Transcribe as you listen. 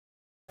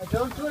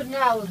Don't do it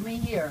now with me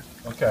here.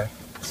 Okay.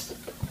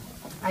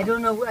 I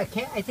don't know. I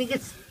can't. I think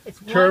it's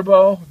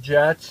Turbo,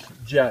 jets.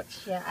 Yeah,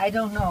 I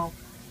don't know.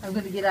 I'm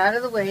going to get out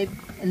of the way,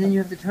 and then you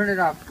have to turn it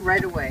off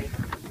right away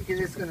because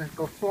it's going to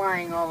go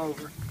flying all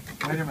over.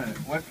 Wait a minute.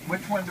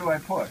 Which one do I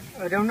push?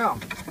 I don't know.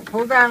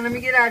 Hold on. Let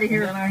me get out of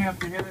here. Then I have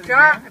to hit it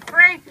John, again?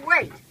 Frank,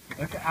 wait.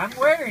 Okay, I'm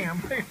waiting.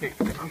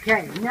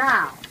 Okay,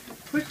 now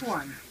push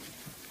one.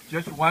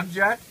 Just one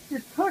jet?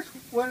 Just push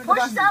one of the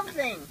Push buttons.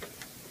 something.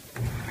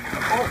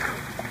 Oh,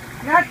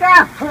 not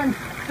that one.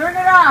 Turn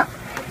it off.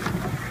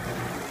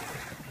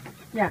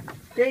 Yeah,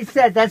 they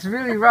said that's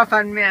really rough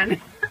on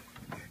men.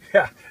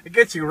 Yeah, it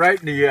gets you right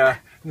in the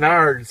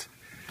nards.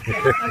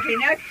 Okay,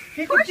 now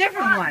pick a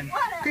different one.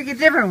 Whatever. Pick a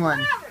different one.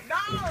 No,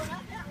 not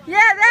that. Yeah,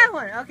 that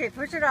one. Okay,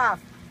 push it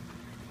off.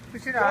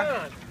 Push it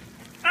off.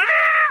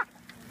 Ah!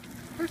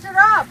 Push it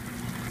off.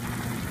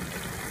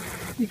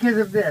 Because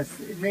of this,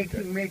 it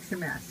makes a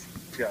mess.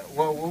 Yeah,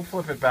 well, we'll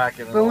flip it back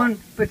in a little.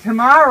 But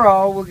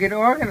tomorrow we'll get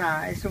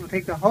organized. So we'll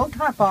take the whole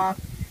top off.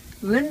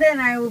 Linda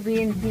and I will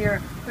be in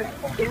here.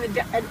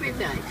 At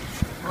midnight.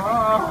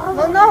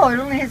 Well, no, it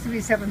only has to be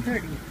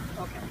 7:30.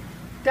 Okay.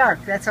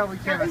 Dark. That's all we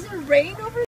care Now, about. is it rain over